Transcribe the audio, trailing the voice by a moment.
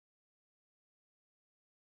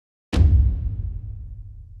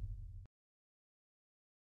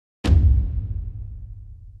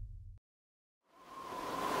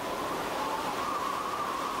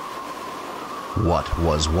What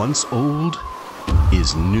was once old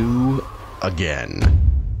is new again.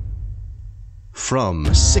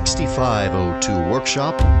 From 6502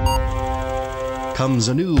 Workshop comes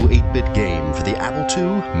a new 8-bit game for the Apple II,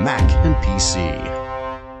 Mac, and PC.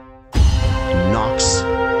 Nox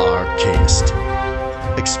Archaist.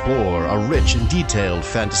 Explore a rich and detailed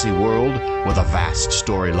fantasy world with a vast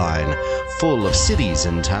storyline, full of cities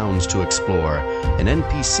and towns to explore, and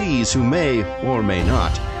NPCs who may or may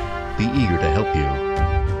not be eager to help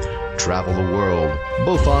you. Travel the world,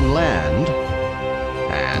 both on land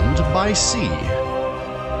and by sea.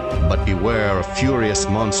 But beware of furious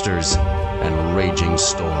monsters and raging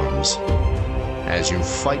storms as you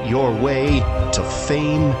fight your way to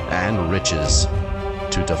fame and riches,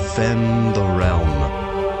 to defend the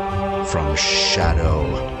realm from shadow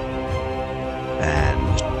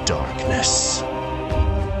and darkness.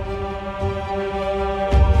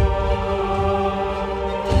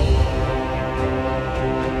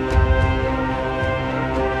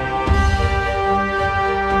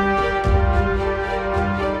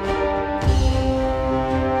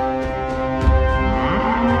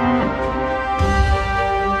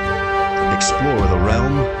 Explore the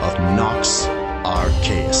realm of Nox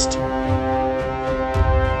Archaist.